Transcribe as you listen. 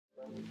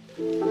Hi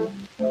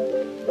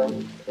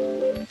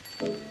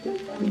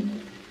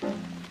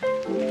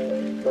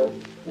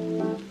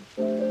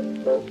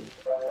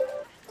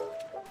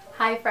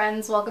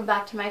friends, welcome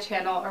back to my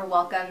channel, or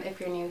welcome if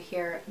you're new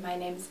here. My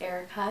name is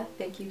Erica.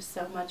 Thank you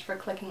so much for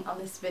clicking on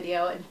this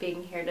video and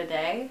being here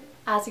today.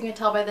 As you can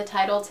tell by the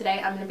title,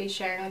 today I'm going to be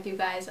sharing with you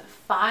guys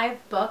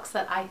 5 books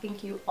that I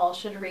think you all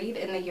should read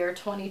in the year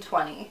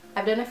 2020.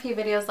 I've done a few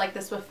videos like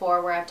this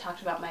before where I've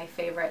talked about my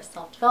favorite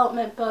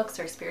self-development books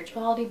or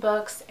spirituality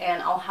books,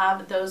 and I'll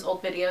have those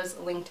old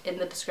videos linked in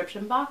the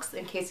description box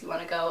in case you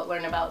want to go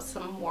learn about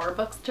some more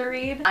books to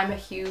read. I'm a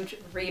huge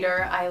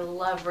reader. I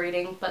love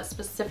reading, but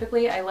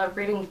specifically I love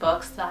reading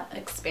books that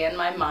expand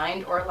my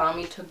mind or allow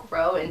me to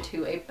grow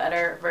into a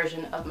better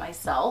version of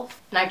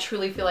myself. And I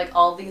truly feel like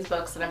all of these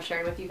books that I'm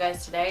sharing with you guys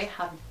today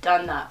have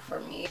done that for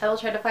me. I will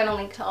try to find a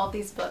link to all of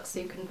these books so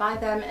you can buy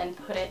them and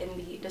put it in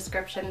the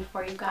description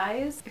for you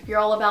guys. If you're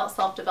all about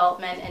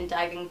self-development and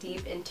diving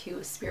deep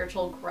into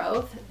spiritual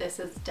growth, this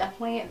is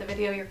definitely the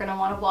video you're going to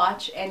want to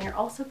watch, and you're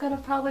also going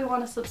to probably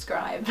want to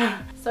subscribe.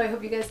 So I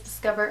hope you guys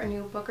discover a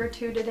new book or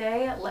two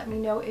today. Let me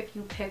know if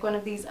you pick one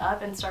of these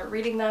up and start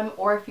reading them,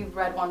 or if you've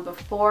read one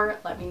before,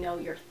 let me know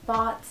your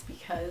thoughts,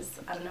 because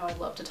I don't know, I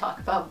love to talk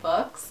about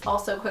books.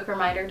 Also, quick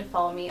reminder to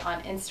follow me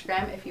on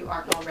Instagram if you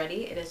aren't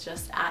already. It is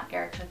just at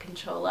Erica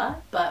Canchola.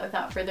 But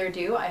without further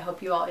ado, I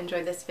hope you all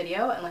enjoyed this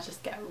video, and let's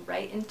just get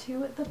right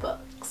into the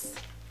books.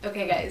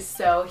 Okay guys,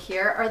 so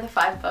here are the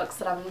 5 books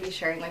that I'm going to be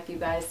sharing with you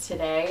guys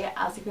today.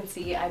 As you can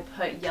see, I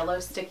put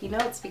yellow sticky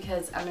notes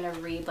because I'm going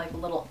to read like a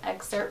little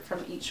excerpt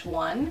from each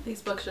one.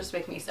 These books just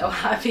make me so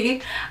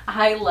happy.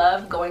 I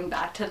love going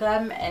back to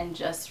them and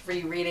just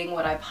rereading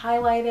what I've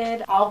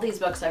highlighted. All of these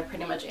books I've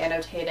pretty much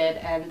annotated,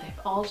 and they've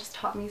all just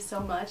taught me so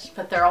much,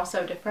 but they're all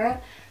so different.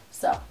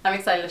 So I'm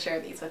excited to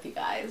share these with you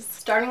guys.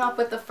 Starting off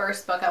with the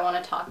first book I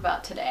want to talk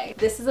about today.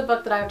 This is a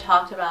book that I've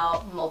talked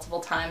about multiple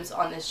times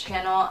on this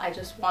channel. I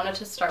just wanted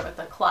to start with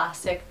a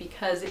classic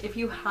because if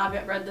you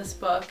haven't read this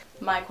book,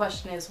 my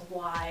question is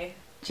why?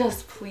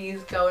 Just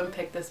please go and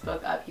pick this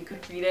book up. You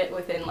could read it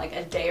within like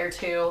a day or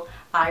two.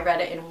 I read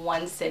it in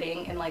one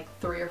sitting in like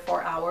 3 or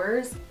 4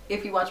 hours.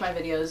 If you watch my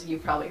videos,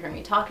 you've probably heard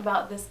me talk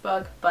about this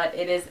book, but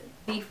it is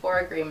The 4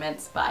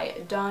 Agreements by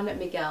Don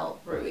Miguel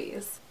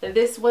Ruiz.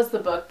 This was the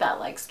book that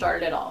like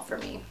started it all for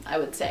me, I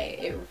would say.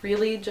 It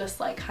really just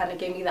like kind of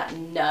gave me that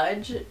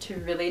nudge to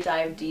really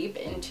dive deep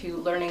into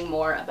learning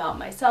more about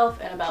myself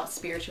and about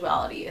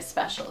spirituality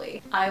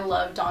especially. I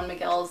love Don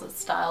Miguel's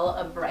style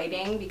of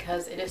writing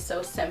because it is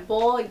so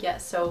simple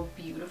yet so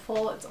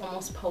beautiful. It's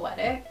almost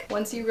poetic.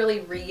 Once you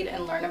really read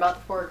and learn about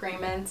the 4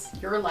 Agreements,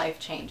 your life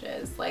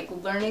changes. Like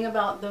learning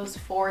about those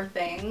 4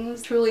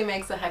 things truly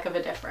makes a heck of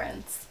a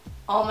difference.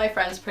 All my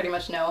friends pretty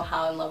much know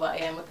how in love I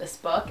am with this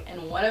book,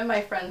 and one of my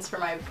friends for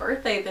my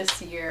birthday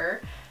this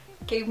year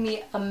gave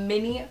me a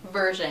mini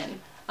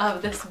version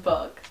of this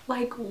book.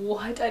 Like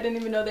what? I didn't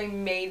even know they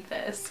made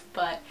this,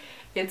 but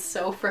it's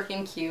so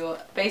freaking cute.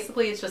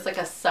 Basically it's just like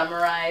a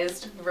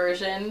summarized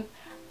version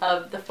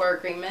of the 4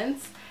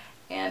 Agreements,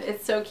 and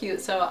it's so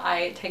cute, so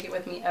I take it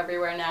with me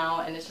everywhere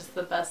now, and it's just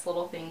the best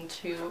little thing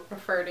to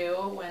refer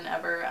to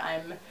whenever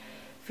I'm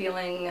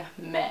feeling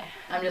meh.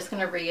 I'm just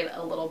gonna read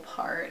a little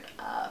part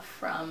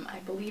from, I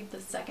believe, the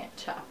 2nd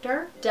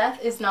chapter.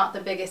 Death is not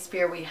the biggest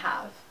fear we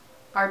have.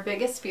 Our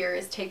biggest fear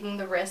is taking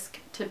the risk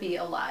to be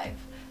alive.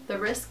 The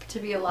risk to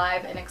be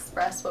alive and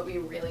express what we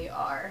really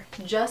are.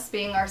 Just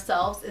being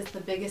ourselves is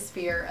the biggest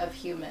fear of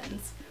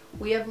humans.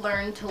 We have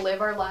learned to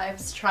live our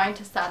lives trying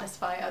to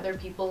satisfy other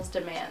people's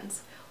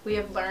demands. We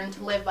have learned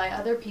to live by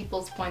other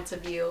people's points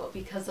of view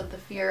because of the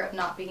fear of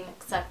not being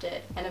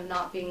accepted and of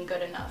not being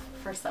good enough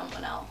for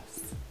someone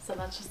else. So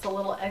that's just a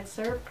little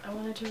excerpt I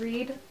wanted to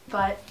read,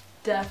 but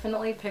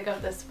definitely pick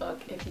up this book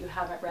if you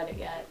haven't read it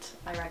yet.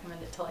 I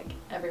recommend it to like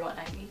everyone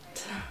I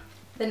meet.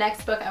 The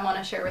next book I want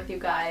to share with you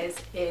guys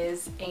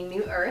is A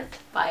New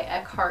Earth by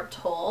Eckhart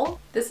Tolle.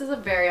 This is a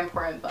very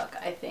important book,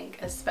 I think,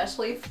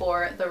 especially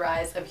for the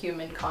rise of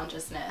human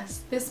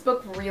consciousness. This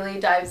book really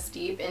dives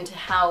deep into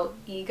how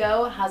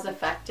ego has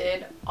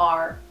affected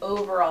our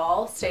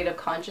overall state of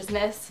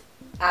consciousness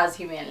as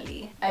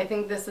humanity. I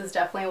think this is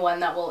definitely one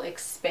that will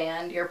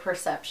expand your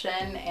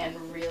perception and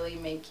really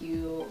make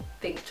you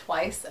think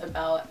twice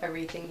about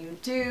everything you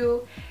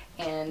do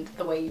and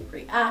the way you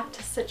react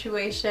to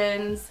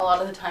situations. A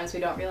lot of the times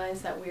we don't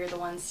realize that we're the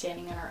ones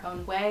standing in our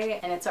own way,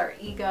 and it's our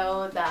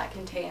ego that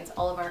contains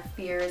all of our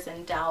fears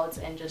and doubts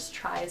and just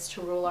tries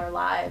to rule our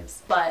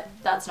lives. But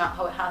that's not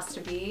how it has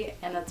to be,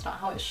 and that's not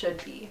how it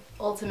should be.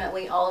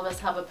 Ultimately, all of us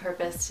have a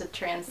purpose to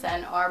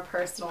transcend our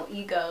personal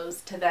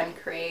egos to then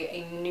create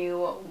a new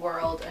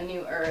world, a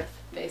new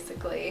earth,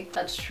 basically.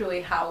 That's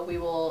truly how we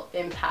will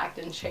impact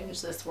and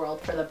change this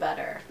world for the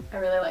better. I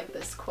really like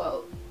this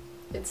quote.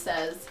 It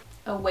says,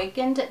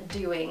 "Awakened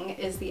doing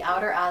is the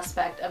outer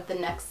aspect of the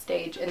next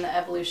stage in the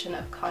evolution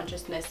of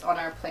consciousness on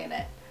our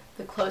planet.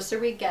 The closer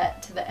we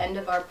get to the end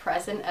of our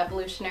present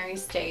evolutionary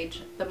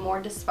stage, the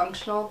more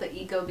dysfunctional the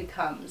ego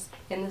becomes,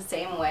 in the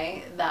same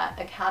way that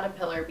a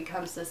caterpillar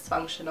becomes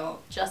dysfunctional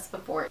just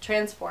before it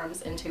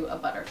transforms into a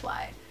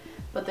butterfly.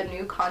 but the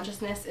new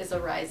consciousness is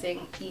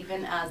arising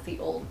even as the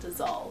old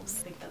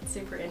dissolves. I think that's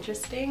super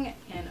interesting,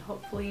 and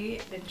hopefully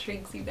it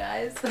intrigues you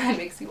guys and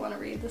makes you want to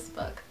read this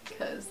book,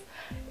 because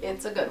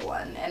it's a good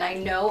one. And I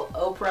know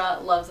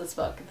Oprah loves this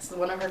book. This is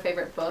one of her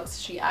favorite books.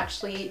 She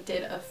actually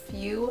did a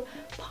few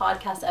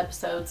podcast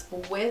episodes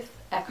with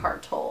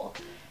Eckhart Tolle,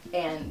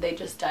 and they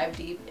just dive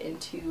deep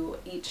into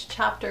each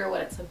chapter,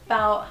 what it's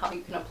about, how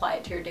you can apply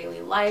it to your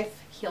daily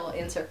life. He'll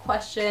answer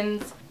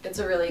questions. It's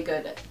a really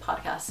good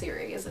podcast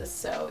series,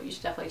 so you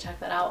should definitely check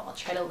that out. I'll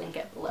try to link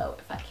it below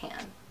if I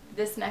can.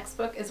 This next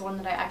book is one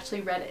that I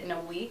actually read in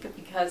a week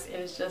because it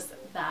is just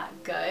that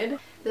good.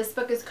 This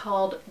book is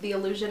called The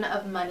Illusion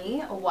of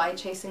Money: Why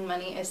Chasing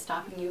Money is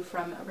Stopping You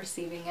from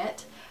Receiving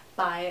It,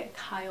 by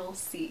Kyle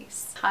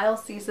Cease. Kyle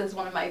Cease is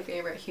one of my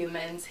favorite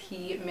humans.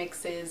 He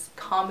mixes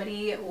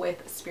comedy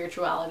with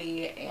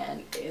spirituality,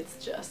 and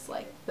it's just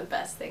like the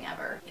best thing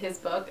ever. His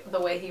book, the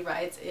way he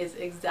writes, is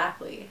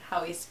exactly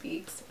how he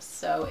speaks,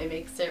 so it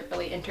makes it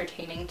really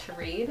entertaining to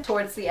read.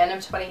 Towards the end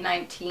of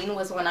 2019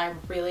 was when I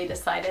really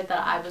decided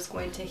that I was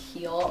going to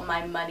heal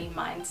my money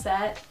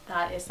mindset.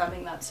 That is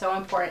something that's so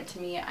important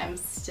to me. I'm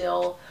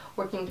still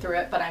working through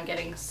it, but I'm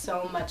getting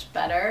so much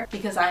better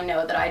because I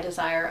know that I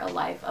desire a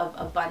life of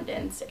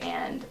abundance,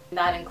 and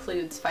that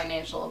includes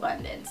financial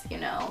abundance, you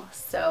know.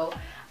 So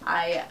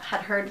I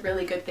had heard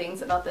really good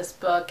things about this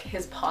book.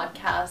 His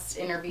podcast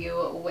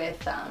interview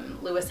with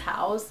Lewis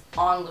Howes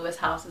on Lewis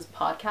Howes'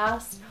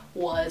 podcast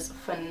was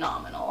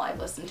phenomenal. I've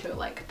listened to it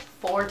like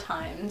 4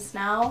 times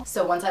now.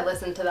 So once I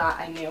listened to that,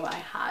 I knew I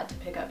had to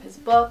pick up his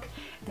book,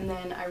 and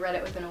then I read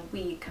it within a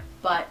week.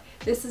 But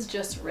this is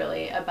just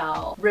really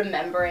about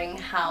remembering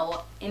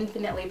how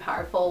infinitely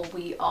powerful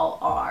we all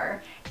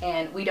are,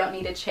 and we don't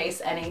need to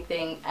chase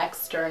anything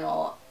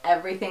external.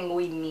 Everything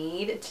we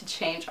need to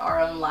change our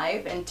own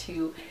life and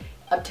to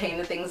obtain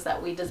the things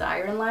that we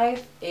desire in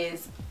life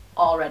is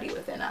already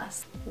within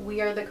us.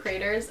 We are the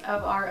creators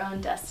of our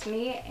own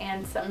destiny,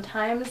 and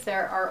sometimes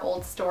there are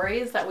old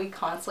stories that we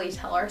constantly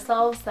tell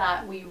ourselves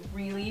that we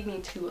really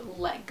need to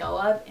let go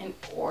of in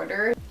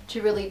order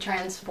to really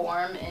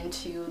transform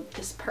into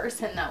this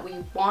person that we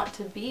want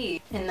to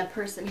be, and the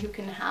person who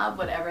can have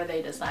whatever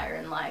they desire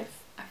in life.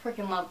 I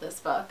freaking love this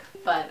book,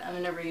 but I'm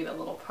gonna read a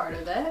little part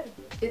of it.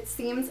 It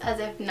seems as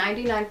if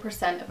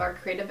 99% of our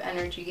creative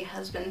energy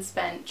has been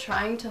spent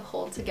trying to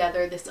hold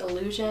together this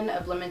illusion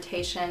of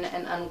limitation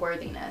and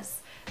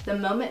unworthiness. The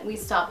moment we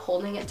stop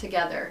holding it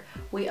together,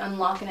 we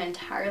unlock an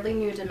entirely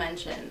new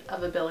dimension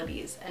of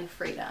abilities and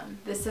freedom.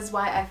 This is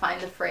why I find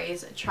the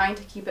phrase "trying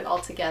to keep it all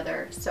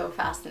together" so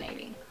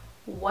fascinating.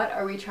 What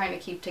are we trying to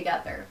keep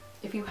together?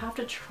 If you have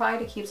to try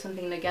to keep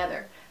something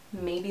together,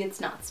 maybe it's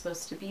not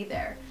supposed to be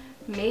there.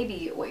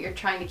 Maybe what you're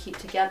trying to keep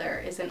together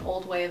is an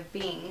old way of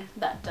being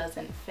that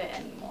doesn't fit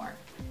anymore.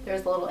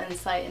 There's a little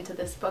insight into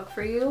this book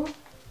for you.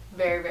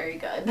 Very, very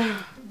good.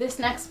 This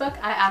next book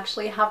I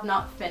actually have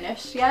not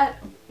finished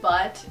yet,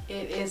 but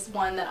it is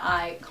one that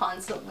I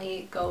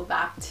constantly go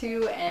back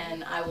to,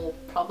 and I will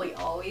probably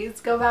always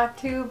go back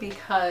to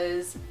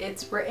because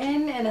it's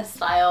written in a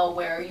style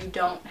where you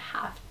don't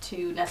have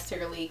to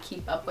necessarily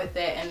keep up with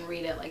it and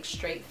read it like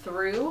straight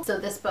through. So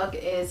this book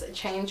is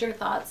Change Your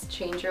Thoughts,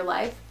 Change Your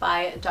Life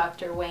by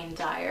Dr. Wayne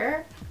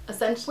Dyer.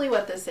 Essentially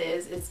what this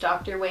is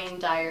Dr. Wayne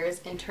Dyer's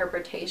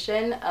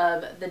interpretation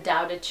of the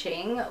Tao Te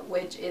Ching,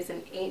 which is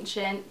an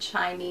ancient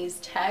Chinese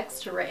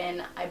text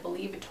written, I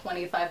believe,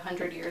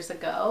 2,500 years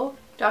ago.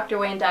 Dr.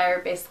 Wayne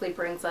Dyer basically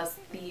brings us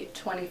the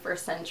 21st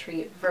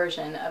century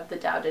version of the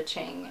Tao Te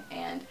Ching,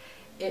 and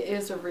it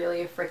is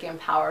really freaking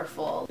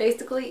powerful.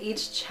 Basically,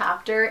 each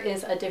chapter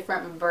is a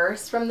different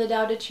verse from the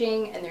Tao Te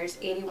Ching, and there's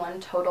 81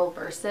 total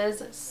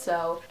verses.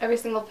 So every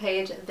single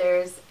page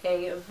there's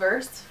a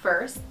verse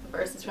first, the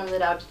verses from the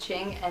Tao Te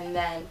Ching, and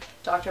then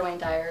Dr. Wayne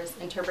Dyer's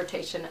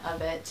interpretation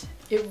of it.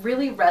 It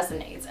really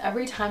resonates.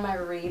 Every time I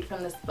read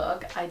from this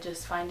book, I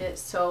just find it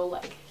so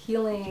like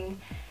healing,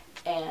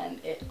 and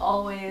it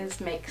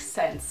always makes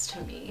sense to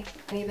me.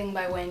 Anything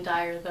by Wayne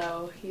Dyer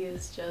though, he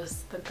is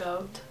just the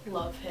GOAT.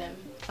 Love him.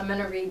 I'm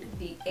gonna read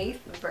the 8th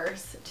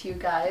verse to you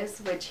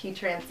guys, which he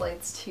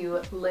translates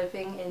to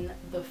living in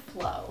the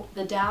flow.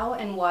 The Tao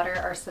and water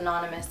are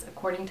synonymous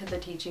according to the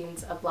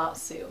teachings of Lao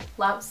Tzu.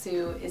 Lao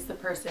Tzu is the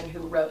person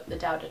who wrote the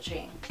Tao Te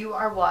Ching. You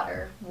are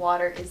water,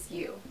 water is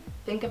you.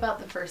 Think about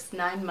the first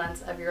 9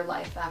 months of your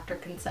life after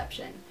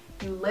conception.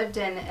 You lived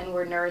in and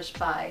were nourished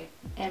by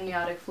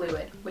amniotic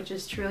fluid, which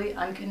is truly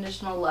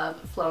unconditional love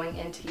flowing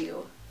into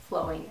you,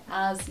 flowing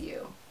as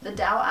you. The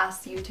Tao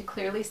asks you to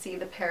clearly see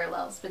the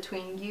parallels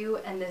between you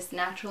and this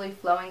naturally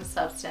flowing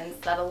substance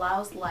that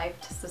allows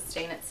life to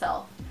sustain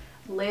itself.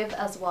 Live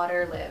as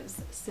water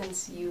lives,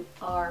 since you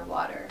are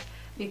water.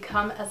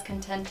 Become as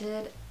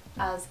contented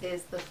as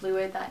is the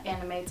fluid that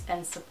animates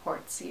and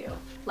supports you.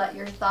 Let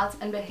your thoughts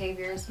and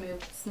behaviors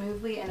move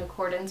smoothly in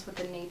accordance with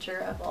the nature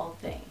of all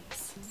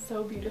things.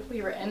 So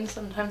beautifully written.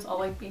 Sometimes I'll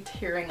like be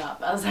tearing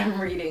up as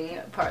I'm reading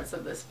parts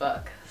of this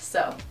book.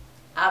 So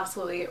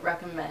absolutely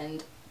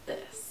recommend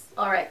this.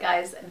 Alright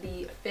guys,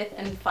 the fifth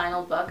and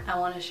final book I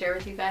want to share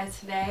with you guys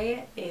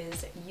today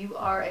is You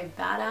Are a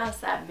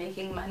Badass at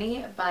Making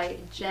Money by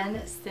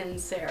Jen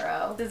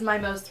Sincero. This is my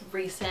most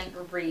recent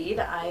read.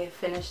 I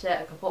finished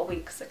it a couple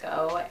weeks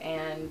ago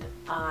and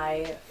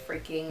I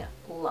freaking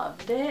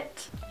loved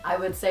it. I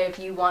would say if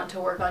you want to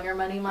work on your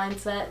money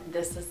mindset,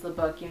 this is the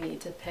book you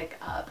need to pick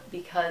up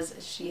because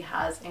she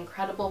has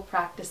incredible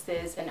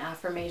practices and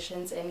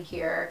affirmations in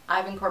here.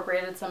 I've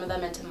incorporated some of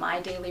them into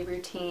my daily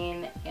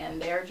routine and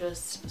they're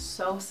just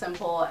so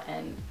simple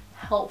and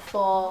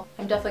helpful.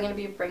 I'm definitely going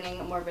to be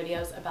bringing more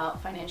videos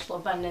about financial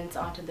abundance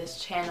onto this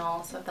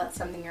channel, so if that's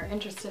something you're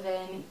interested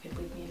in, you could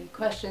leave me any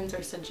questions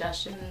or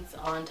suggestions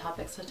on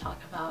topics to talk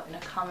about in a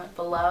comment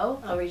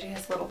below. I'll read you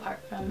guys a little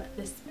part from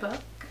this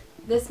book.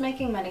 This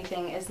making money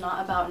thing is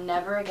not about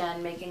never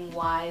again making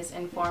wise,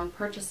 informed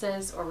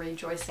purchases or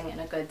rejoicing in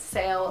a good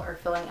sale or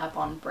filling up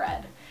on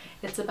bread.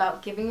 It's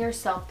about giving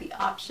yourself the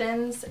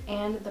options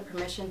and the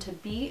permission to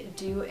be,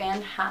 do,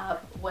 and have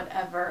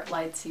whatever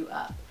lights you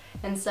up,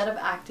 instead of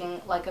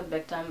acting like a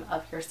victim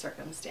of your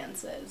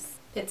circumstances.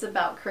 It's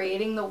about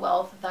creating the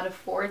wealth that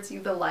affords you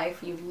the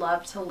life you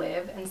love to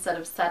live instead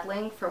of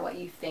settling for what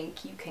you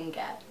think you can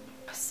get.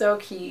 So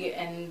key,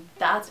 and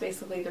that's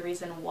basically the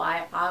reason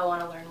why I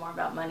want to learn more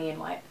about money and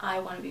why I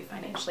want to be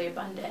financially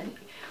abundant.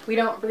 We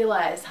don't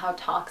realize how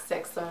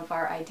toxic some of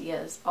our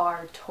ideas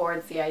are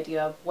towards the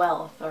idea of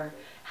wealth or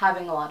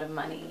having a lot of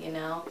money, you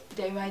know?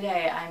 Day by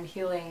day I'm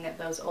healing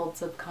those old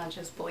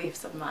subconscious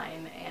beliefs of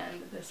mine,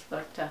 and this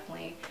book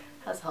definitely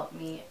has helped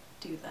me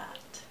do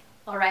that.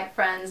 Alright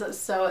friends,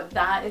 so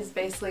that is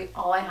basically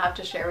all I have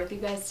to share with you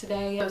guys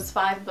today. Those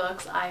 5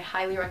 books I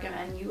highly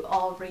recommend you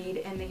all read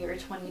in the year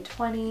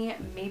 2020,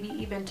 maybe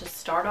even to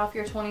start off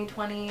your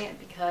 2020,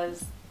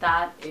 because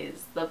that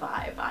is the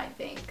vibe, I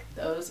think.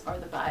 Those are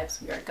the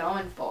vibes we are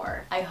going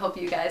for. I hope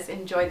you guys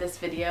enjoyed this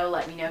video.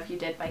 Let me know if you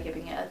did by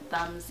giving it a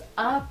thumbs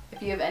up.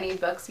 If you have any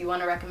books you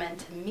want to recommend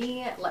to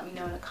me, let me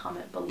know in a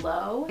comment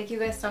below. Thank you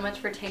guys so much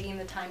for taking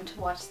the time to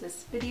watch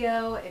this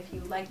video. If you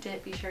liked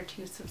it, be sure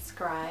to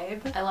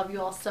subscribe. I love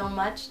you all so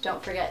much.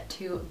 Don't forget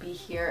to be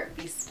here,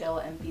 be still,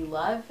 and be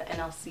love, and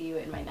I'll see you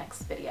in my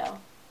next video.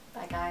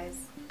 Bye guys.